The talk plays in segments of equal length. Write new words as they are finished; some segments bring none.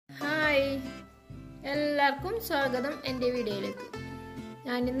എല്ലാവർക്കും സ്വാഗതം എൻ്റെ വീഡിയോയിലേക്ക്.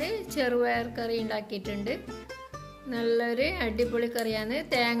 ഞാനിന്ന് ചെറുപയർ കറി ഉണ്ടാക്കിയിട്ടുണ്ട്. നല്ലൊരു അടിപൊളി കറിയാണ്,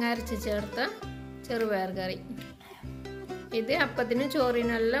 തേങ്ങ അരച്ച് ചേർത്ത ചെറുപയർ കറി. ഇത് അപ്പത്തിനും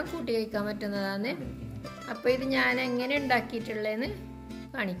ചോറിനെല്ലാം കൂട്ടി കഴിക്കാൻ പറ്റുന്നതാണ്. അപ്പോൾ ഇത് ഞാൻ എങ്ങനെ ഉണ്ടാക്കിയിട്ടുള്ളതെന്ന്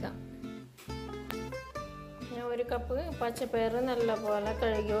കാണിക്കാം. ഞാൻ ഒരു കപ്പ് പച്ചപ്പയർ നല്ലപോലെ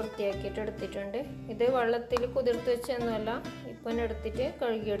കഴുകി വൃത്തിയാക്കിയിട്ട് എടുത്തിട്ടുണ്ട്. ഇത് വെള്ളത്തിൽ കുതിർത്ത് വെച്ചൊന്നുമല്ല, ഇപ്പം എടുത്തിട്ട്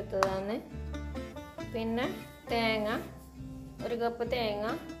കഴുകിയെടുത്തതാണ്. പിന്നെ തേങ്ങ, ഒരു കപ്പ് തേങ്ങ,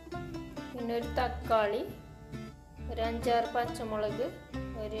 പിന്നെ ഒരു തക്കാളി, ഒരു 5-6 പച്ചമുളക്,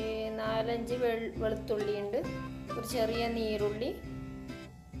 ഒരു 4-5 വെളുത്തുള്ളി ഉണ്ട്, ഒരു ചെറിയ നീരുള്ളി,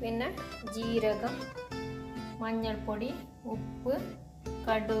 പിന്നെ ജീരകം, മഞ്ഞൾപ്പൊടി, ഉപ്പ്,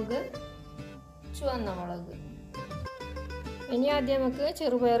 കടുക്, ചുവന്ന മുളക്. ഇനി ആദ്യം നമുക്ക്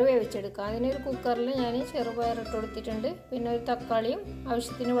ചെറുപയർ വേവിച്ചെടുക്കാം. അതിനൊരു കുക്കറിൽ ഞാൻ ചെറുപയർ ഇട്ട് കൊടുത്തിട്ടുണ്ട്. പിന്നെ ഒരു തക്കാളിയും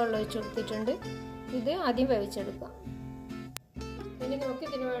ആവശ്യത്തിന് വെള്ളം ഒഴിച്ച് കൊടുത്തിട്ടുണ്ട്. ഇത് ആദ്യം വേവിച്ചെടുക്കാം. ഇനി നമുക്ക്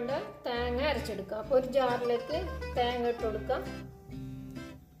ഇതിന് വേണ്ട തേങ്ങ അരച്ചെടുക്കാം. അപ്പോൾ ഒരു ജാറിലേക്ക് തേങ്ങ ഇട്ട് കൊടുക്കാം.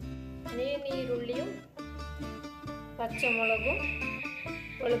 ഇനി നീരുള്ളിയും പച്ചമുളകും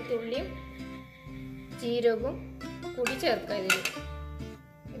വെളുത്തുള്ളിയും ജീരകവും കൂടി ചേർക്കാം.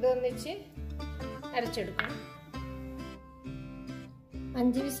 ഇതൊന്നിച്ച് അരച്ചെടുക്കണം.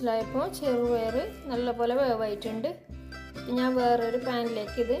 5 വിസിലായപ്പോൾ ചെറുപയർ നല്ലപോലെ വേവായിട്ടുണ്ട്. ഞാൻ വേറൊരു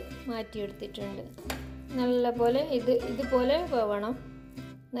പാനിലേക്ക് ഇത് മാറ്റിയെടുത്തിട്ടുണ്ട്. നല്ലപോലെ ഇതുപോലെ വേവണം,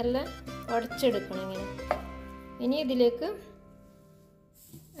 നല്ല ഉടച്ചെടുക്കണം ഇങ്ങനെ. ഇനി ഇതിലേക്ക്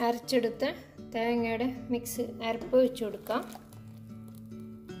അരച്ചെടുത്ത തേങ്ങയുടെ മിക്സ് അരപ്പ് വെച്ച് കൊടുക്കാം.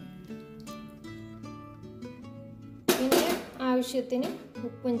 പിന്നെ ആവശ്യത്തിന്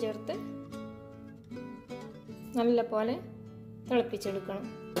ഉപ്പും ചേർത്ത് നല്ലപോലെ തിളപ്പിച്ചെടുക്കണം.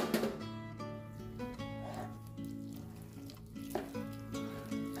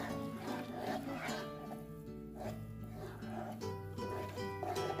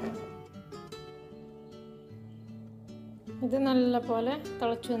 ഇത് നല്ലപോലെ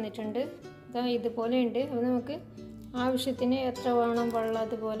തിളച്ച് വന്നിട്ടുണ്ട്. ഇതുപോലെ ഉണ്ട്. അപ്പോൾ നമുക്ക് ആവശ്യത്തിന് എത്ര വേണം വെള്ളം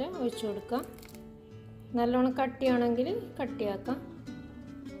അതുപോലെ ഒഴിച്ചു കൊടുക്കാം. നല്ലോണം കട്ടിയാണെങ്കിൽ കട്ടിയാക്കാം.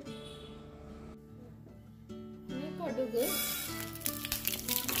 കടുക്,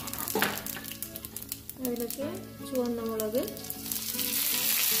 അതിലേക്ക് ചുവന്ന മുളക്,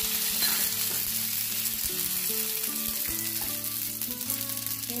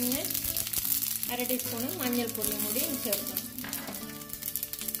 പിന്നെ 1/2 ടീസ്പൂൺ മഞ്ഞൾപ്പൊടിയും കൂടി ചേർക്കണം.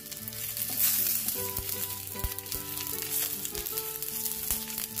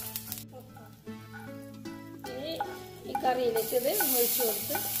 ഇനി ഈ കറിയിലേക്ക് ഇത് ഒഴിച്ചു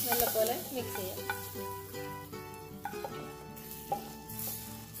കൊടുത്ത് നല്ലപോലെ മിക്സ് ചെയ്യാം.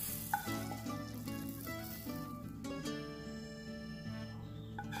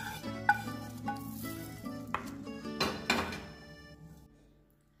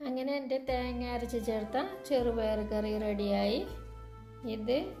 അങ്ങനെ എൻ്റെ തേങ്ങ അരച്ച് ചേർത്ത ചെറുപയർ കറി റെഡിയായി.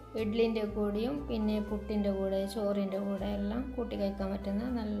 ഇത് ഇഡ്ലിൻ്റെ കൂടെയും പിന്നെ പുട്ടിൻ്റെ കൂടെ ചോറിൻ്റെ കൂടെ എല്ലാം കൂട്ടി കഴിക്കാൻ പറ്റുന്ന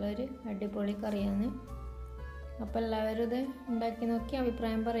നല്ലൊരു അടിപൊളി കറിയാണ്. അപ്പോൾ എല്ലാവരും ഇത് ഉണ്ടാക്കി നോക്കി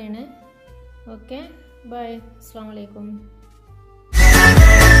അഭിപ്രായം പറയണേ. ഓക്കെ, ബൈ, അസ്സലാമു അലൈക്കും.